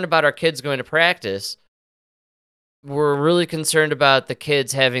concerned about our kids going to practice. We're really concerned about the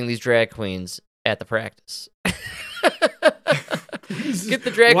kids having these drag queens at the practice. Get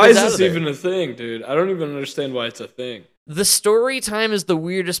the drag why queens is out this of there. even a thing, dude? I don't even understand why it's a thing. The story time is the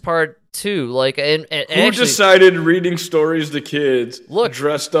weirdest part too. Like, and Who actually, decided reading stories to kids Look,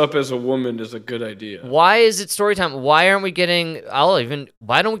 dressed up as a woman is a good idea? why is it story time? Why aren't we getting?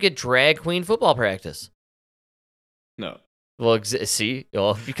 Why don't we get drag queen football practice? No. Well, see,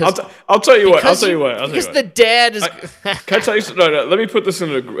 because I'll tell you what. I'll because tell you what. I'll tell you because what. the dad is. Can I tell you? No, let me put this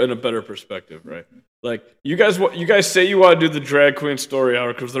in a better perspective, right? Like you guys say you want to do the drag queen story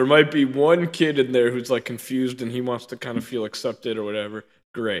hour because there might be one kid in there who's like confused and he wants to kind of feel accepted or whatever.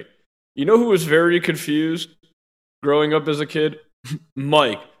 Great. You know who was very confused growing up as a kid?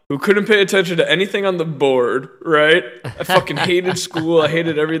 Mike, who couldn't pay attention to anything on the board, right? I fucking hated school. I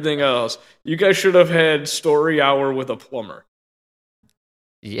hated everything else. You guys should have had story hour with a plumber.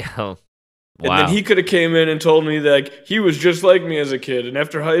 Yeah. Wow. And then he could have came in and told me that like, he was just like me as a kid. And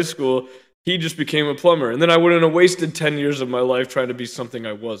after high school, he just became a plumber. And then I wouldn't have wasted 10 years of my life trying to be something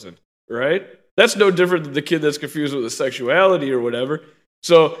I wasn't, right? That's no different than the kid that's confused with his sexuality or whatever.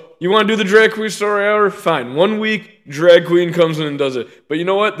 So you want to do the drag queen story hour? Fine. 1 week, drag queen comes in and does it. But you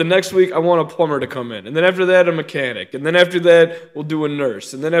know what? The next week, I want a plumber to come in. And then after that, a mechanic. And then after that, we'll do a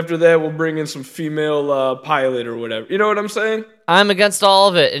nurse. And then after that, we'll bring in some female pilot or whatever. You know what I'm saying? I'm against all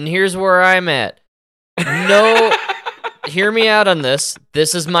of it, and here's where I'm at. No, hear me out on this.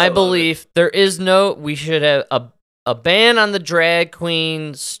 This is my belief. We should have a ban on the drag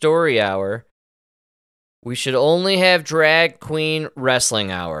queen story hour. We should only have drag queen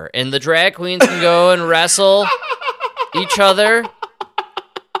wrestling hour. And the drag queens can go and wrestle each other.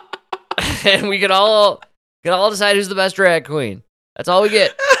 And we could all decide who's the best drag queen. That's all we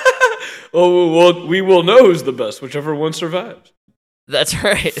get. Well, we will know who's the best, whichever one survives. That's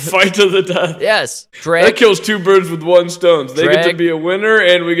right. Fight to the death. Yes. That kills two birds with one stone. They get to Drag- be a winner,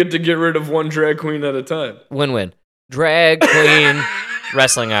 and we get to get rid of one drag queen at a time. Win-win. Drag queen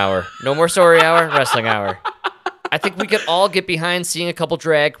wrestling hour. No more story hour, wrestling hour. I think we could all get behind seeing a couple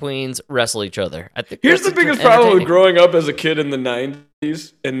drag queens wrestle each other. I think Here's the that's biggest problem with entertaining. growing up as a kid in the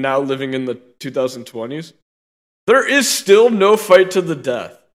 90s and now living in the 2020s. There is still no fight to the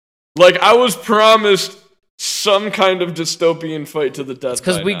death. Like, I was promised some kind of dystopian fight to the death.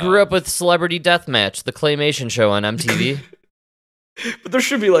 Because we grew up with Celebrity Deathmatch, the claymation show on MTV. But there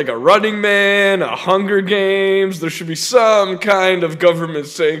should be like a Running Man, a Hunger Games. There should be some kind of government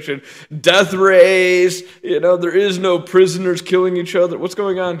sanctioned death race. You know, there is no prisoners killing each other. What's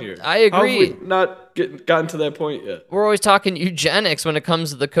going on here? I agree. How have we not gotten to that point yet? We're always talking eugenics when it comes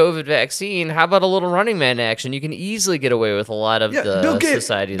to the COVID vaccine. How about a little Running Man action? You can easily get away with a lot of the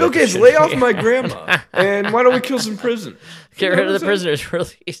society. Bill that Gates, should lay be. off my grandma. And why don't we kill some prison? Get You know rid of what the I'm saying? prisoners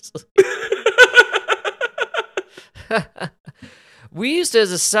really easily. We used to,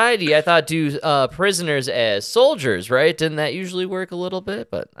 as a society, I thought, do prisoners as soldiers, right? Didn't that usually work a little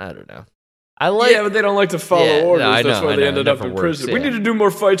bit? But I don't know. Yeah, but they don't like to follow Yeah, no, orders. I That's know, why I they know, ended it up never in works, prison. We yeah. need to do more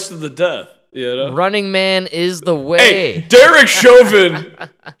fights to the death. You know? Running Man is the way. Hey, Derek Chauvin,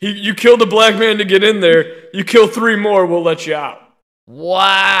 you killed a black man to get in there. You kill 3 more, we'll let you out.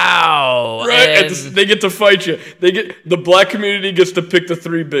 Wow. Right? And They get to fight you. The black community gets to pick the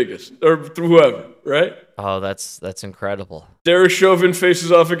 3 biggest, or whoever, right? oh, that's incredible. Derek Chauvin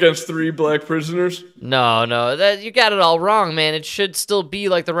faces off against 3 black prisoners. No, that you got it all wrong, man. It should still be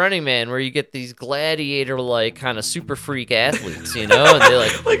like the Running Man, where you get these gladiator-like kind of super freak athletes, you know, and they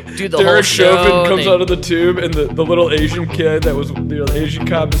like do the whole Derek show. Chauvin comes and out of the tube, and the little Asian kid that was the Asian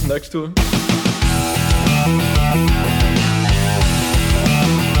cop is next to him.